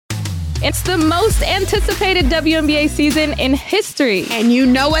It's the most anticipated WNBA season in history. And you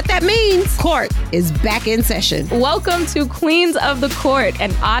know what that means. Court is back in session. Welcome to Queens of the Court,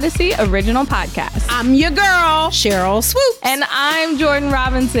 an Odyssey original podcast. I'm your girl, Cheryl Swoop. And I'm Jordan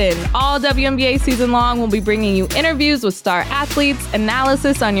Robinson. All WNBA season long, we'll be bringing you interviews with star athletes,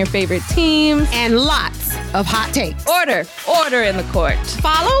 analysis on your favorite teams, and lots of hot takes. Order in the court.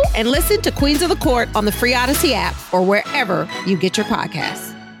 Follow and listen to Queens of the Court on the free Odyssey app or wherever you get your podcasts.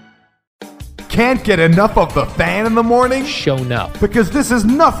 Can't get enough of the fan in the morning? Shown up. Because this is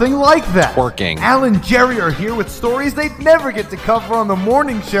nothing like that. Working. Al and Jerry are here with stories they'd never get to cover on the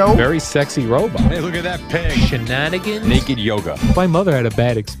morning show. Very sexy robot. Hey, look at that pig. Shenanigans. Naked yoga. My mother had a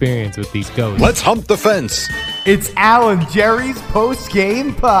bad experience with these ghosts. Let's hump the fence. It's Al and Jerry's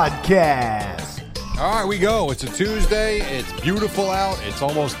post-game podcast. All right, we go. It's a Tuesday. It's beautiful out. It's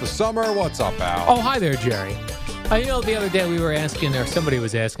almost the summer. What's up, Al? Oh, hi there, Jerry. The other day we were asking, or somebody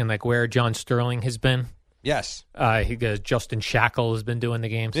was asking, like, where John Sterling has been. Yes. Justin Shackle has been doing the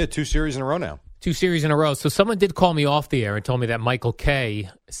games. Yeah, 2 series in a row now. 2 series in a row. So someone did call me off the air and told me that Michael Kay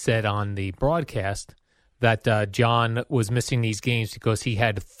said on the broadcast that John was missing these games because he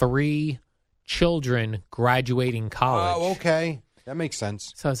had 3 children graduating college. Oh, okay. That makes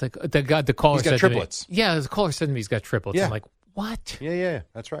sense. So I was like, the caller He's got said triplets. To me, yeah, the caller said to me he's got triplets. Yeah. I'm like, what? Yeah,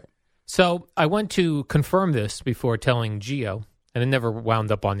 that's right. So I went to confirm this before telling Gio, and it never wound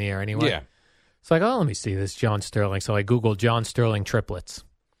up on the air anyway. Yeah. So I go, let me see this John Sterling. So I Googled John Sterling triplets.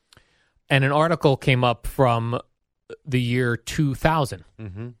 And an article came up from the year 2000,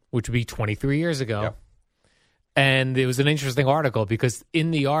 which would be 23 years ago. Yep. And it was an interesting article because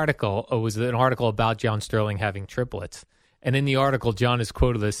in the article, it was an article about John Sterling having triplets. And in the article, John is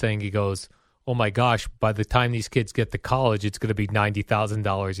quoted as saying, he goes, oh my gosh, by the time these kids get to college, it's going to be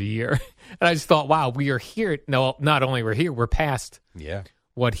 $90,000 a year. And I just thought, wow, we are here. No, not only we're here, we're past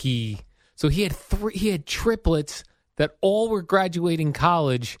what he. So he had triplets that all were graduating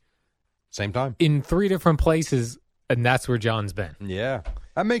college. Same time. In 3 different places, and that's where John's been. Yeah,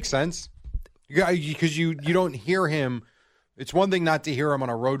 that makes sense. Because you don't hear him. It's one thing not to hear him on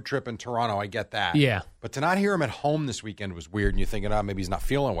a road trip in Toronto. I get that. Yeah. But to not hear him at home this weekend was weird. And you're thinking, maybe he's not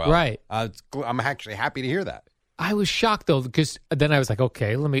feeling well. Right. I'm actually happy to hear that. I was shocked, though, because then I was like,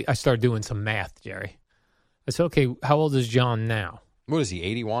 okay, I started doing some math, Jerry. I said, okay, how old is John now? What is he,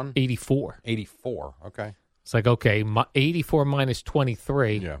 81? 84. 84, okay. It's like, okay, 84 minus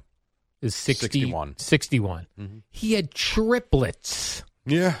 23 is 61. 61. Mm-hmm. He had triplets.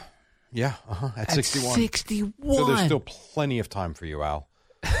 Yeah. Yeah, at 61. 61. So there's still plenty of time for you, Al.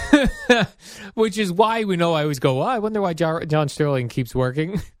 Which is why we know I always go, I wonder why John Sterling keeps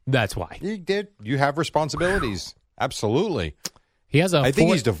working. That's why. You did. You have responsibilities. Absolutely. He has I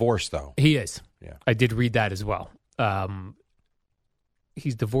think he's divorced, though. He is. Yeah. I did read that as well.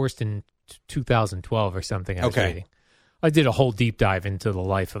 He's divorced in 2012 or something. I was reading. I did a whole deep dive into the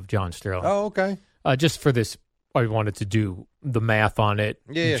life of John Sterling. Oh, okay. Just for this, I wanted to do the math on it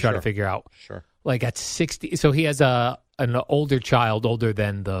and try to figure out. Sure. Like at 60, so he has an older child, older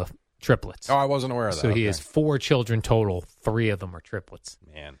than the triplets. Oh, I wasn't aware of that. So he has 4 children total. 3 of them are triplets.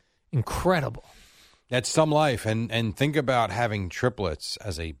 Man. Incredible. That's some life. And think about having triplets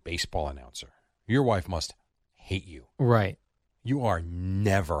as a baseball announcer. Your wife must hate you. Right. You are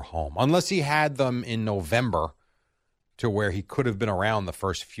never home. Unless he had them in November to where he could have been around the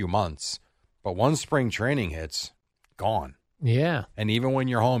first few months. But once spring training hits, gone. Yeah. And even when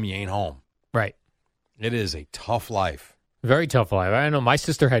you're home, you ain't home. Right. It is a tough life. Very tough life. I know my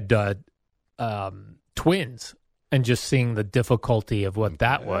sister had twins, and just seeing the difficulty of what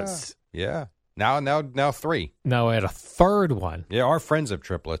that was. Yeah. Now 3. Now I had a third one. Yeah, our friends have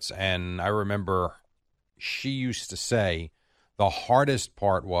triplets, and I remember she used to say the hardest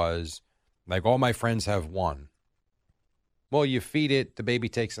part was, like, all my friends have 1. Well, you feed it, the baby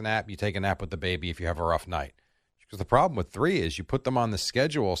takes a nap, you take a nap with the baby if you have a rough night. Because the problem with 3 is you put them on the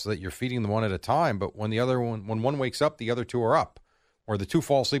schedule so that you're feeding them one at a time, but when one wakes up, the other 2 are up. Or the 2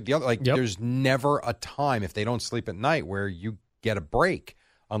 fall asleep, the other, there's never a time if they don't sleep at night where you get a break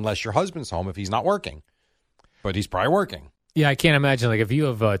unless your husband's home if he's not working. But he's probably working. Yeah, I can't imagine, like, if you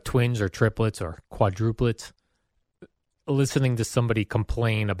have twins or triplets or quadruplets, listening to somebody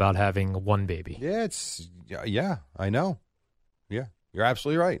complain about having 1 baby. Yeah, I know. Yeah, you're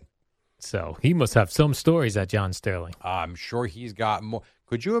absolutely right. So he must have some stories at John Sterling. I'm sure he's got more.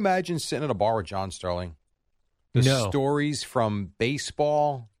 Could you imagine sitting at a bar with John Sterling? The No. stories from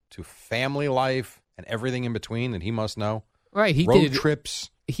baseball to family life and everything in between that he must know. Right, he Road did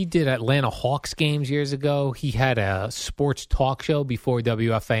trips. He did Atlanta Hawks games years ago. He had a sports talk show before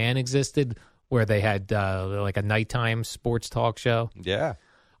WFAN existed, where they had like a nighttime sports talk show. Yeah.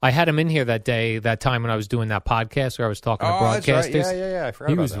 I had him in here that time when I was doing that podcast where I was talking to broadcasters. That's right. Yeah. I forgot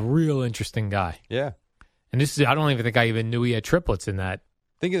He about was that. a real interesting guy. Yeah. And I don't even think I even knew he had triplets in that.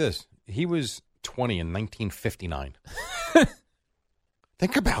 Think of this. He was 20 in 1959.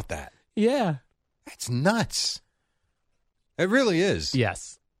 Think about that. Yeah. That's nuts. It really is.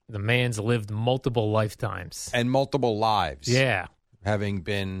 Yes. The man's lived multiple lifetimes. And multiple lives. Yeah. Having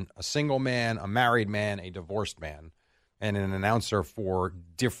been a single man, a married man, a divorced man, and an announcer for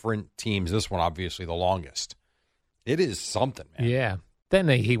different teams. This one, obviously, the longest. It is something, man. Yeah. Then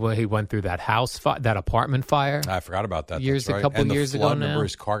he went through that that apartment fire. I forgot about that. A couple years ago now. Remember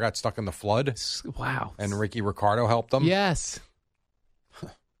his car got stuck in the flood? Wow. And Ricky Ricardo helped him? Yes.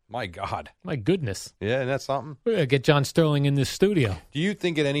 My God. My goodness. Yeah, isn't that something? We're going to get John Sterling in this studio. Do you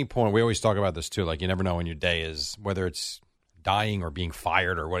think at any point, we always talk about this too, like you never know when your day is, whether it's dying or being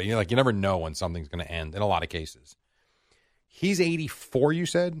fired or what, you never know when something's going to end in a lot of cases. He's 84, you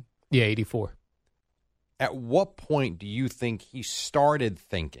said? Yeah, 84. At what point do you think he started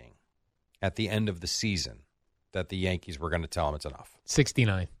thinking at the end of the season that the Yankees were going to tell him it's enough?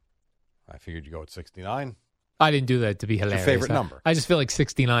 69. I figured you'd go at 69. I didn't do that to be hilarious. Your favorite number? I just feel like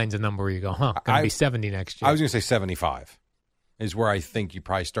 69 is a number where you go, going to be 70 next year. I was going to say 75 is where I think you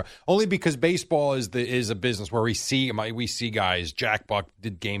probably start. Only because baseball is a business where we see guys. Jack Buck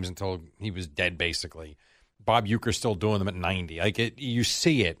did games until he was dead, basically. Bob Uecker's still doing them at 90. You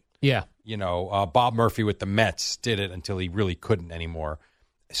see it. Yeah. Bob Murphy with the Mets did it until he really couldn't anymore.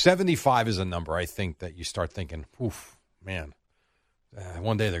 75 is a number, I think, that you start thinking, oof, man,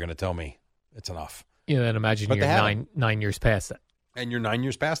 one day they're going to tell me it's enough. And imagine But you're 9 years past that. And you're 9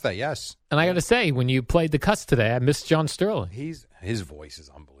 years past that, yes. And I got to say, when you played the cuts today, I missed John Sterling. His voice is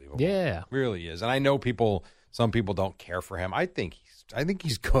unbelievable. Yeah. Really is. And I know some people don't care for him. I think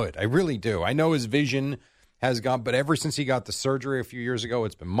he's good. I really do. I know his vision has gone, but ever since he got the surgery a few years ago,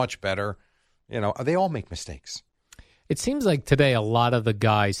 it's been much better. They all make mistakes. It seems like today a lot of the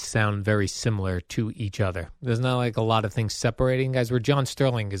guys sound very similar to each other. There's not like a lot of things separating guys, where John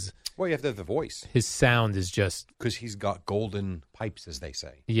Sterling is... Well, you have to have the voice. His sound is just... Because he's got golden pipes, as they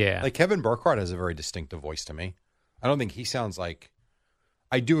say. Yeah. Like Kevin Burkhardt has a very distinctive voice to me. I don't think he sounds like...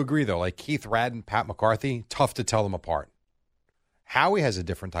 I do agree, though. Like Keith Radden, Pat McCarthy, tough to tell them apart. Howie has a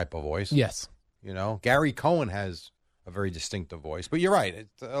different type of voice. Yes. Gary Cohen has a very distinctive voice. But you're right.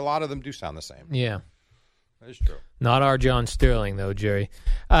 A lot of them do sound the same. Yeah. That is true. Not our John Sterling, though, Jerry.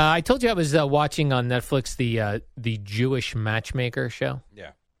 I told you I was watching on Netflix the Jewish Matchmaker show.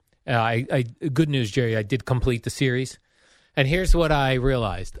 Yeah. Good news, Jerry. I did complete the series. And here's what I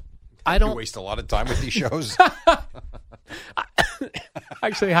realized. You waste a lot of time with these shows.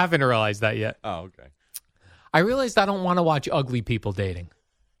 Actually, I haven't realized that yet. Oh, okay. I realized I don't want to watch ugly people dating.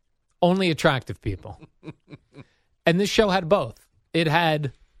 Only attractive people. And this show had both. It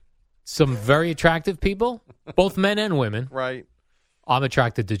had some very attractive people, both men and women. Right. I'm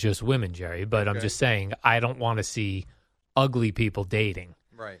attracted to just women, Jerry, but I'm just saying I don't want to see ugly people dating.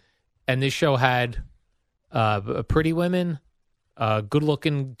 Right. And this show had pretty women,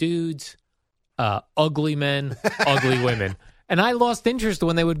 good-looking dudes, ugly men, ugly women. And I lost interest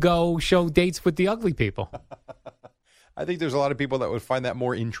when they would go show dates with the ugly people. I think there's a lot of people that would find that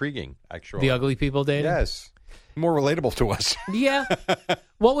more intriguing, actually. The ugly people dating? Yes. More relatable to us. Yeah.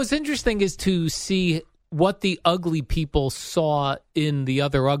 What was interesting is to see what the ugly people saw in the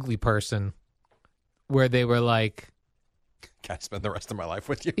other ugly person, where they were like, "Can I spend the rest of my life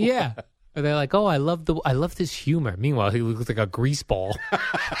with you?" Yeah. Or they're like, "Oh, I loved his humor." Meanwhile, he looked like a grease ball.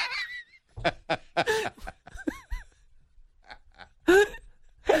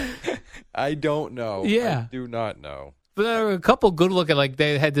 I don't know. Yeah. I do not know. But there were a couple good-looking, like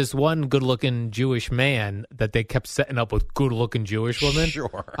they had this one good-looking Jewish man that they kept setting up with good-looking Jewish women.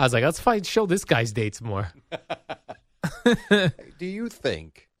 Sure. I was like, let's show this guy's dates more. Do you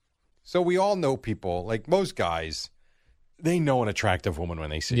think? So we all know people, like most guys, they know an attractive woman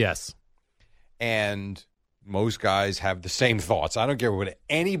when they see her. Yes. And most guys have the same thoughts. I don't care what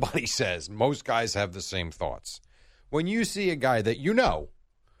anybody says. Most guys have the same thoughts. When you see a guy that you know,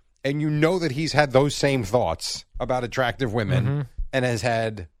 and you know that he's had those same thoughts about attractive women and has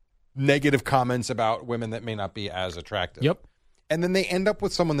had negative comments about women that may not be as attractive. Yep. And then they end up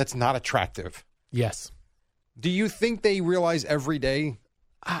with someone that's not attractive. Yes. Do you think they realize every day?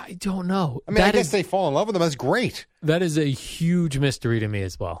 I don't know. I mean, I guess they fall in love with them. That's great. That is a huge mystery to me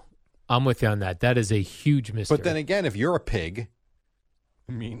as well. I'm with you on that. That is a huge mystery. But then again, if you're a pig,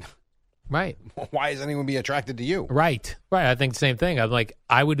 I mean... Right. Why is anyone be attracted to you? Right. I think the same thing. I'm like,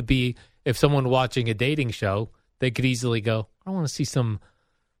 I would be, if someone watching a dating show, they could easily go, I want to see some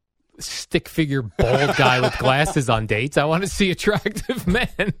stick figure bald guy with glasses on dates. I want to see attractive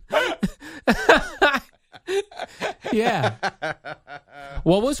men. Yeah.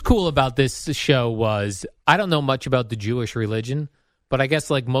 What was cool about this show was, I don't know much about the Jewish religion, but I guess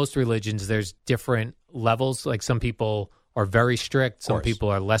like most religions, there's different levels. Like some people are very strict, some people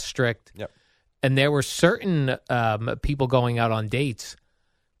are less strict. Yep. And there were certain people going out on dates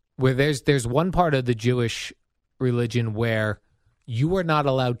where there's one part of the Jewish religion where you are not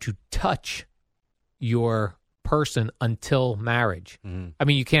allowed to touch your person until marriage. Mm-hmm. I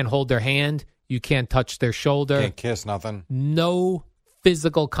mean, you can't hold their hand. You can't touch their shoulder. Can't kiss, nothing. No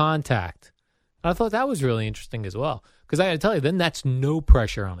physical contact. I thought that was really interesting as well. Because I got to tell you, then that's no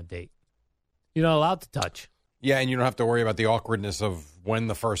pressure on a date. You're not allowed to touch. Yeah, and you don't have to worry about the awkwardness of when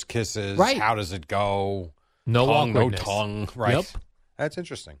the first kiss is. Right. How does it go? No tongue, awkwardness. No tongue. Right. Yep. That's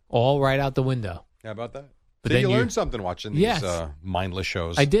interesting. All right out the window. How about that? But So then you you- learned something watching these mindless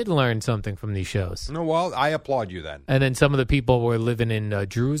shows. I did learn something from these shows. No, well, I applaud you then. And then some of the people were living in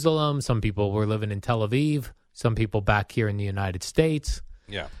Jerusalem. Some people were living in Tel Aviv. Some people back here in the United States.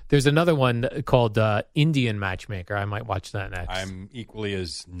 Yeah. There's another one called Indian Matchmaker. I might watch that next. I'm equally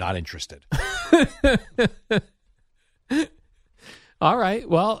as not interested. All right.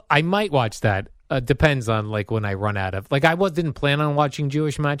 Well, I might watch that. Depends on like when I run out of. Like I didn't plan on watching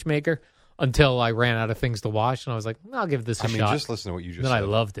Jewish Matchmaker until I ran out of things to watch, and I was like, I'll give this a shot. Just listen to what you just then said. I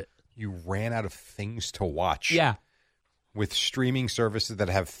loved it. You ran out of things to watch. Yeah. With streaming services that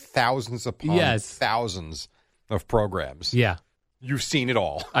have thousands upon thousands of programs. Yeah. You've seen it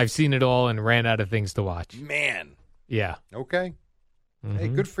all. I've seen it all and ran out of things to watch. Man. Yeah. Okay. Hey,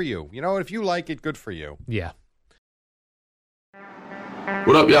 good for you. You know, if you like it, good for you. Yeah.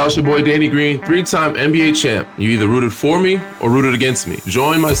 What up, y'all? It's your boy Danny Green, 3-time NBA champ. You either rooted for me or rooted against me.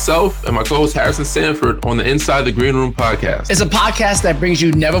 Join myself and my co-host Harrison Sanford on the Inside the Green Room podcast. It's a podcast that brings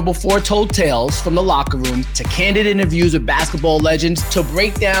you never-before-told tales from the locker room to candid interviews with basketball legends to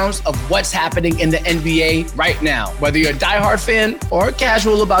breakdowns of what's happening in the NBA right now. Whether you're a diehard fan or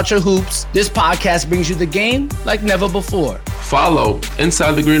casual about your hoops, this podcast brings you the game like never before. Follow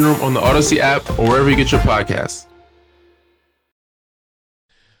Inside the Green Room on the Odyssey app or wherever you get your podcasts.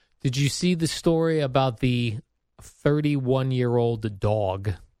 Did you see the story about the 31-year-old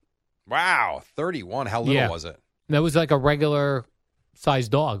dog? Wow, 31. How little was it? That was like a regular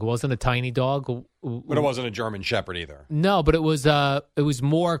sized dog. It wasn't a tiny dog. But it wasn't a German Shepherd either. No, but it was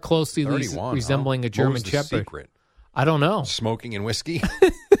more closely 31, resembling a What German was the Shepherd. secret? I don't know. Smoking and whiskey?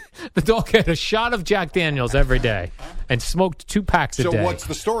 The dog had a shot of Jack Daniels every day and smoked 2 packs a So day. what's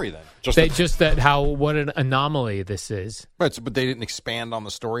the story then? What an anomaly this is. But they didn't expand on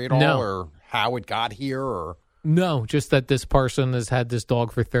the story at all, No. or how it got here, or No, just that this person has had this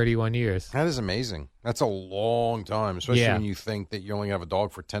dog for 31 years. that is amazing. That's a long time, especially Yeah. when you think that you only have a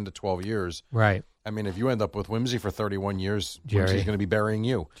dog for 10 to 12 years. Right. I mean, if you end up with Whimsy for 31 years, Jerry. Whimsy's going to be burying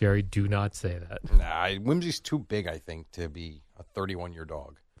you. Jerry, do not say that. Nah, Whimsy's too big, I think, to be a 31-year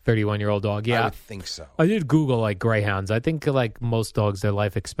dog. 31-year-old dog. I Yeah. would think so. I did Google like greyhounds. I think like most dogs, their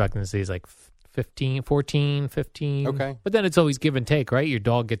life expectancy is like 14, 15. Okay. But then it's always give and take, right? Your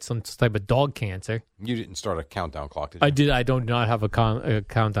dog gets some type of dog cancer. You didn't start a countdown clock, did you? I did. I do not have a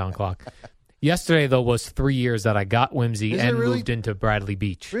countdown clock. Yesterday, though, was 3 years that I got Whimsy Is it and really? moved into Bradley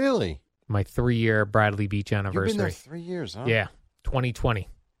Beach. Really? My 3-year Bradley Beach You've anniversary. been there 3 years, huh? Yeah, 2020.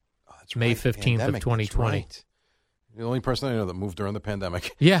 Oh, that's May right. 15th of Pandemic, that's 2020. right. You're the only person I know that moved during the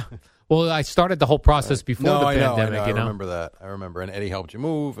pandemic. Yeah. Well, I started the whole process before the I know, pandemic. I You know, remember that. I remember. And Eddie helped you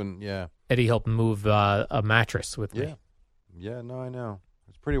move, and yeah. Eddie helped move a mattress with me. Yeah, no, I know.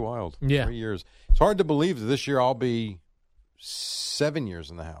 It's pretty wild. Yeah. 3 years. It's hard to believe that this year I'll be 7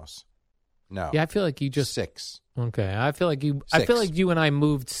 years in the house. No. Yeah, I feel like you just 6. okay. I feel like you. I feel 6. like you and I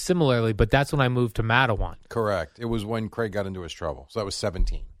moved similarly, but that's when I moved to Mattawan. Correct. It was when Craig got into his trouble. So that was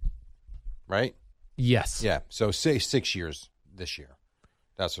 17. Right? Yes. Yeah. So say 6 years this year.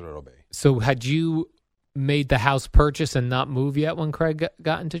 That's what it'll be. So had you made the house purchase and not move yet when Craig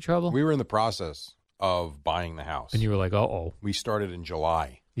got into trouble? We were in the process of buying the house. And you were like, oh. We started in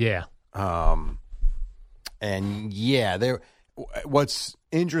July. Yeah. And yeah, what's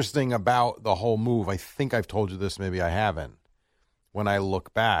interesting about the whole move, I think I've told you this, maybe I haven't. When I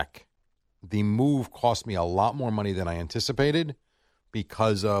look back, the move cost me a lot more money than I anticipated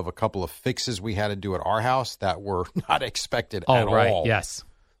because of a couple of fixes we had to do at our house that were not expected at Oh, right. all. Yes.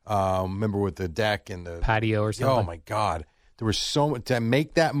 Remember with the deck and the Patio or something. Oh my God. There was so much to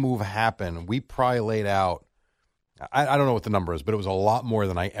make that move happen. We probably laid out, I don't know what the number is, but it was a lot more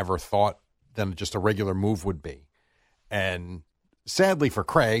than I ever thought than just a regular move would be. And sadly for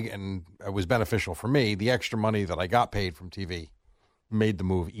Craig, and it was beneficial for me, the extra money that I got paid from TV made the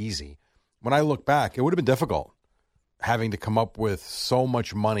move easy. When I look back, it would have been difficult having to come up with so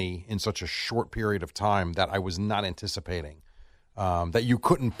much money in such a short period of time that I was not anticipating, that you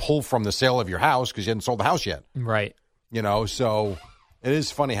couldn't pull from the sale of your house because you hadn't sold the house yet. Right. You know, so it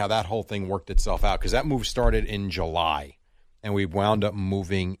is funny how that whole thing worked itself out because that move started in July and we wound up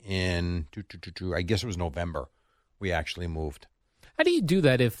moving in, I guess it was November. We actually moved. How do you do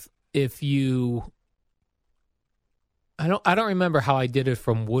that if you... I don't remember how I did it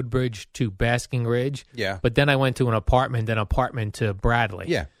from Woodbridge to Basking Ridge. Yeah. But then I went to an apartment to Bradley.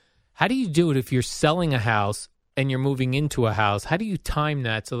 Yeah. How do you do it if you're selling a house and you're moving into a house? How do you time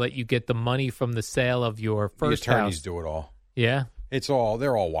that so that you get the money from the sale of your first The attorneys house? do it all. Yeah.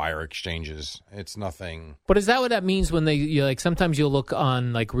 They're all wire exchanges. It's nothing. But is that what that means when you like sometimes you'll look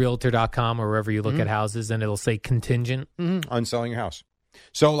on like realtor.com or wherever you look at houses and it'll say contingent? On selling your house.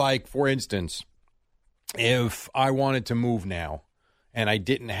 So like, for instance, if I wanted to move now and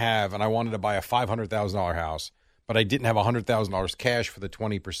I wanted to buy a $500,000 house, but I didn't have $100,000 cash for the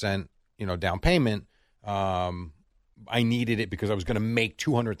 20%, down payment, I needed it because I was going to make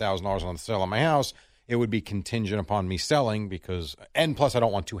 $200,000 on the sale of my house. It would be contingent upon me selling and plus I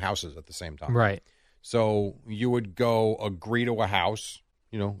don't want two houses at the same time. Right. So you would go agree to a house,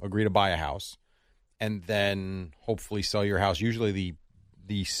 agree to buy a house, and then hopefully sell your house. Usually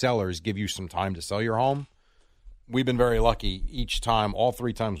the sellers give you some time to sell your home. We've been very lucky. Each time, all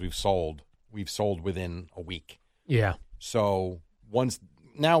 3 times we've sold within a week. Yeah. So once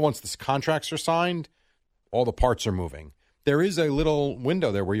the contracts are signed, all the parts are moving. There is a little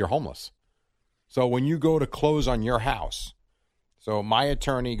window there where you're homeless. So when you go to close on your house, so my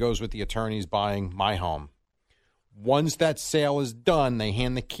attorney goes with the attorneys buying my home. Once that sale is done, they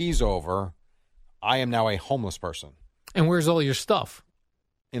hand the keys over. I am now a homeless person. And where's all your stuff?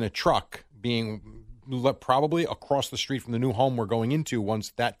 In a truck being probably across the street from the new home we're going into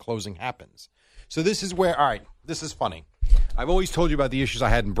once that closing happens. So this is where, all right, this is funny. I've always told you about the issues I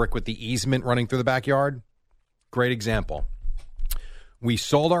had in Brick with the easement running through the backyard. Great example. We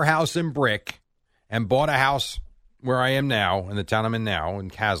sold our house in Brick and bought a house where I am now, in the town I'm in now, in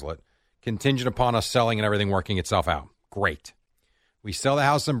Caslett, contingent upon us selling and everything working itself out. Great. We sell the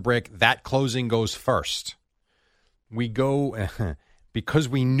house in Brick. That closing goes first. We go, because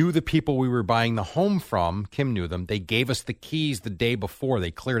we knew the people we were buying the home from, Kim knew them, they gave us the keys the day before.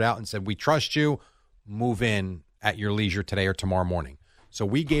 They cleared out and said, we trust you. Move in at your leisure today or tomorrow morning. So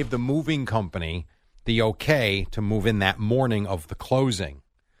we gave the moving company the okay to move in that morning of the closing.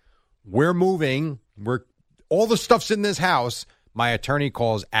 We're moving. All the stuff's in this house. My attorney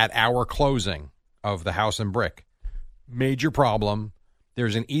calls at our closing of the house in Brick. Major problem.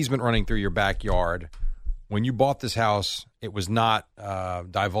 There's an easement running through your backyard. When you bought this house, it was not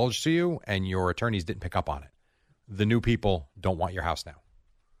divulged to you, and your attorneys didn't pick up on it. The new people don't want your house now.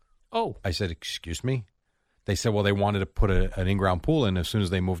 Oh. I said, excuse me? They said, well, they wanted to put an in-ground pool in as soon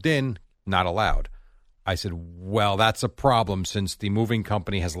as they moved in. Not allowed. I said, well, that's a problem since the moving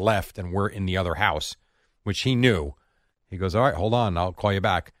company has left and we're in the other house, which he knew. He goes, all right, hold on. I'll call you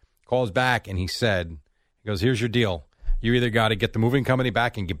back. Calls back, and he goes, here's your deal. You either got to get the moving company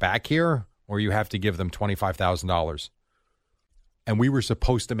back and get back here, or you have to give them $25,000. And we were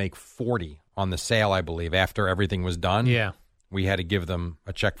supposed to make $40,000 on the sale, I believe, after everything was done. Yeah. We had to give them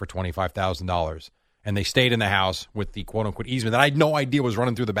a check for $25,000. And they stayed in the house with the quote-unquote easement that I had no idea was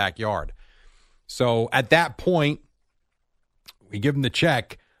running through the backyard. So at that point, we give them the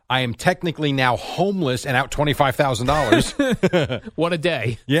check. I am technically now homeless and out $25,000. What a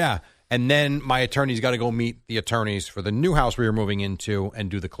day. Yeah. And then my attorney's got to go meet the attorneys for the new house we were moving into and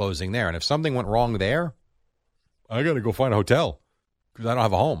do the closing there. And if something went wrong there, I got to go find a hotel because I don't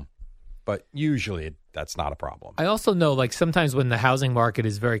have a home. But usually that's not a problem. I also know, like, sometimes when the housing market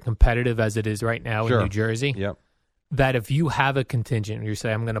is very competitive, as it is right now in New Jersey, that if you have a contingent and you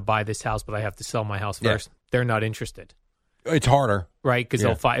say, I'm going to buy this house, but I have to sell my house first, they're not interested. It's harder. Right? Because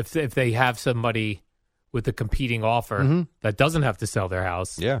they'll if they have somebody with a competing offer that doesn't have to sell their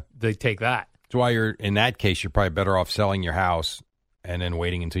house, they take that. That's why in that case, you're probably better off selling your house and then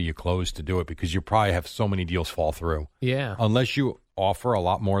waiting until you close to do it because you probably have so many deals fall through. Yeah. Unless you offer a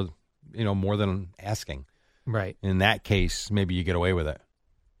lot more, more than asking. Right. In that case, maybe you get away with it.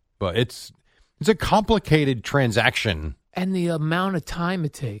 But it's a complicated transaction. And the amount of time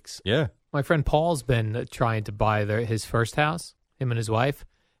it takes. Yeah. My friend Paul's been trying to buy his first house, him and his wife,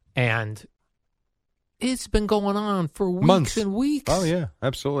 and it's been going on for weeks Months. and weeks. Oh, yeah,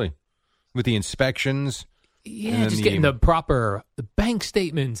 absolutely. With the inspections. Yeah, just getting the proper bank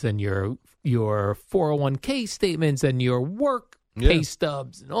statements and your 401k statements and your work pay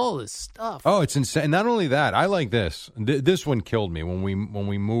stubs and all this stuff. Oh, it's insane. Not only that, I like this. This one killed me when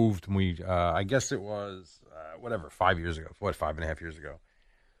we moved. I guess it was 5 years ago. 5.5 years ago.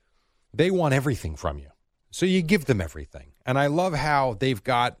 They want everything from you, so you give them everything. And I love how they've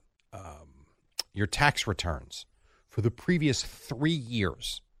got your tax returns for the previous 3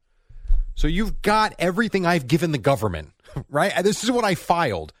 years. So you've got everything I've given the government, right? This is what I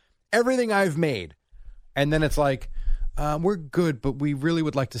filed, everything I've made, and then it's like, we're good, but we really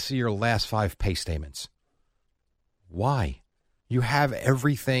would like to see your last 5 pay statements. Why? You have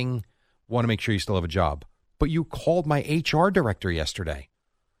everything. Want to make sure you still have a job. But you called my HR director yesterday.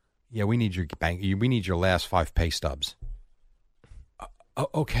 Yeah, we need your bank. We need your last 5 pay stubs.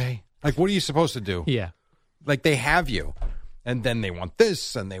 Okay. Like, what are you supposed to do? Yeah. Like, they have you. And then they want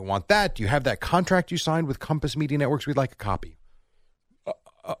this and they want that. Do you have that contract you signed with Compass Media Networks? We'd like a copy.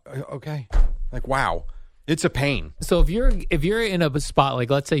 Okay. Like, wow. It's a pain. So if you're in a spot, like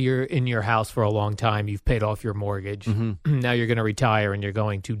let's say you're in your house for a long time, you've paid off your mortgage. Mm-hmm. Now you're going to retire and you're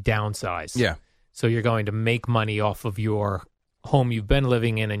going to downsize. Yeah. So you're going to make money off of your home you've been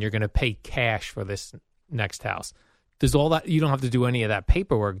living in, and you're going to pay cash for this next house. Does all that, you don't have to do any of that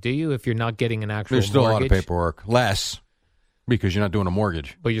paperwork, do you? If you're not getting an actual There's still mortgage? a lot of paperwork. Less, because you're not doing a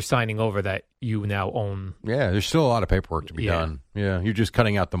mortgage. But you're signing over that you now own. Yeah, there's still a lot of paperwork to be done. Yeah, you're just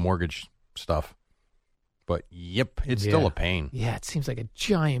cutting out the mortgage stuff. But, yep, it's still a pain. Yeah, it seems like a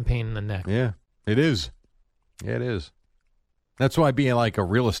giant pain in the neck. Yeah, it is. Yeah, it is. That's why being like a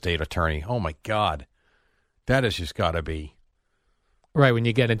real estate attorney, oh, my God, that has just got to be. Right, when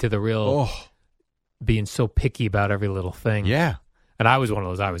you get into the real being so picky about every little thing. Yeah. And I was one of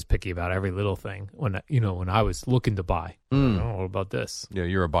those, I was picky about every little thing when I was looking to buy. Oh, what about this? Yeah,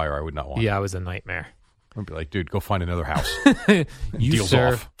 you're a buyer I would not want. Yeah, I was a nightmare. I'd be like, dude, go find another house. You, Deals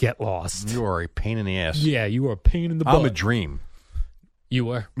sir, off. get lost. You are a pain in the ass. Yeah, you are a pain in the butt. I'm a dream. You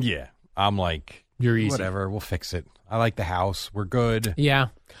were? Yeah. I'm like, you're easy. Whatever, we'll fix it. I like the house. We're good. Yeah.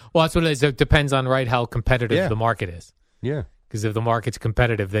 Well, that's what it is. It depends on how competitive the market is. Yeah. Because if the market's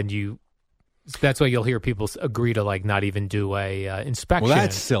competitive, then that's why you'll hear people agree to not even do a inspection. Well,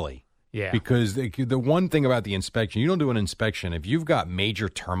 that's silly. Yeah. Because the one thing about the inspection, you don't do an inspection. If you've got major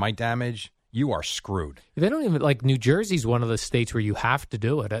termite damage, you are screwed. They don't even New Jersey's one of the states where you have to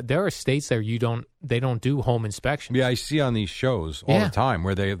do it. There are states there they don't do home inspections. Yeah, I see on these shows all the time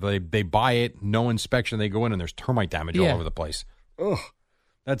where they buy it, no inspection, they go in and there's termite damage all over the place. Ugh,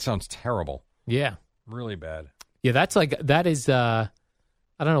 that sounds terrible. Yeah, really bad. Yeah, that is. I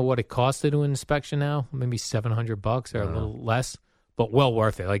don't know what it costs to do an inspection now. Maybe $700 or a little less, but well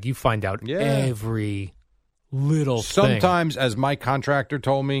worth it. You find out every little Sometimes, as my contractor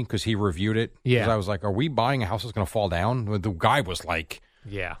told me, because he reviewed it, because I was like, are we buying a house that's going to fall down? The guy was like,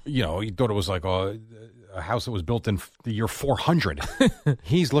 he thought it was like a house that was built in the year 400.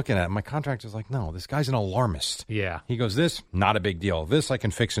 He's looking at it. My contractor's like, no, this guy's an alarmist. Yeah. He goes, this, not a big deal. This I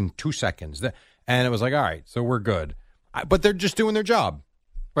can fix in 2 seconds. And it was like, all right, so we're good. But they're just doing their job.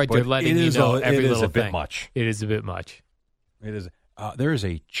 Right, they're letting you know every little thing. It is a bit much. It is a bit much. It is. There is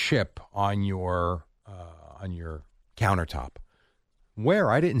a chip on your countertop. Where?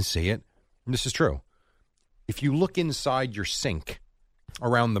 I didn't see it. And this is true. If you look inside your sink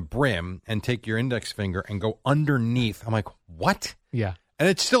around the brim and take your index finger and go underneath, I'm like, what? Yeah. And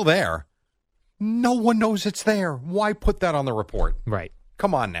it's still there. No one knows it's there. Why put that on the report? Right.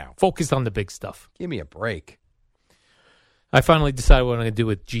 Come on now. Focus on the big stuff. Give me a break. I finally decided what I'm going to do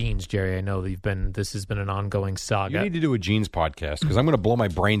with jeans, Jerry. I know this has been an ongoing saga. You need to do a jeans podcast because I'm going to blow my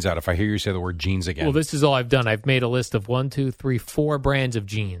brains out if I hear you say the word jeans again. Well, this is all I've done. I've made a list of 4 brands of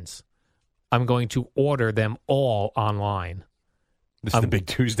jeans. I'm going to order them all online. This is the big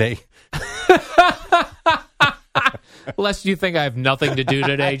Tuesday. Lest you think I have nothing to do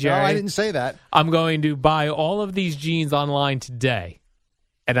today, Jerry. No, I didn't say that. I'm going to buy all of these jeans online today.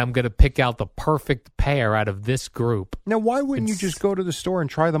 And I'm going to pick out the perfect pair out of this group. Now, why wouldn't you just go to the store and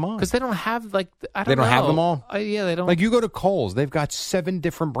try them on? Because they don't have, they don't have them all? Yeah, they don't. You go to Kohl's, they've got 7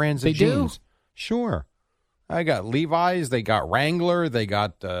 different brands of jeans. Do? Sure. I got Levi's, they got Wrangler, they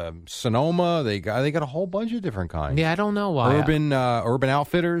got Sonoma, they got a whole bunch of different kinds. Yeah, I don't know why. Urban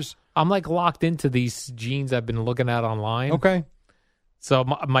Outfitters. I'm locked into these jeans I've been looking at online. Okay. So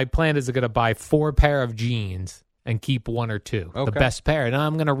my plan is going to buy 4 pair of jeans and keep 1 or 2. Okay. The best pair. And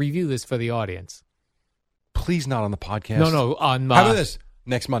I'm going to review this for the audience. Please not on the podcast. No. How about this?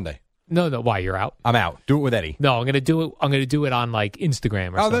 Next Monday. No. Why? You're out? I'm out. Do it with Eddie. No, I'm going to do it. I'm going to do it on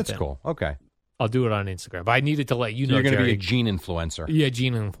Instagram or something. Oh, that's cool. Okay. I'll do it on Instagram. But I needed to let you know, You're going to Jerry, be a jean influencer. Yeah,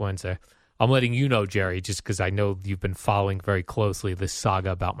 jean influencer. I'm letting you know, Jerry, just because I know you've been following very closely this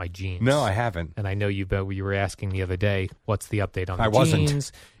saga about my jeans. No, I haven't. And I know you were asking the other day, what's the update on the I wasn't.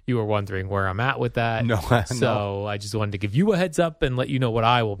 jeans? You were wondering where I'm at with that. No, So I just wanted to give you a heads up and let you know what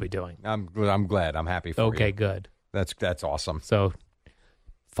I will be doing. I'm glad. I'm happy for you. Okay, good. That's awesome. So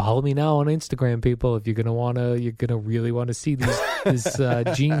follow me now on Instagram, people, if you're gonna really want to see this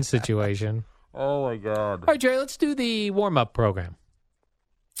jean situation. Oh my God. All right, Jerry, let's do the warm-up program.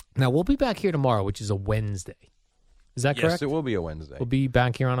 Now, we'll be back here tomorrow, which is a Wednesday. Is that correct? Yes, it will be a Wednesday. We'll be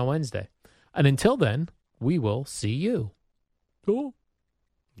back here on a Wednesday. And until then, we will see you. Cool.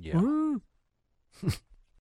 Yeah.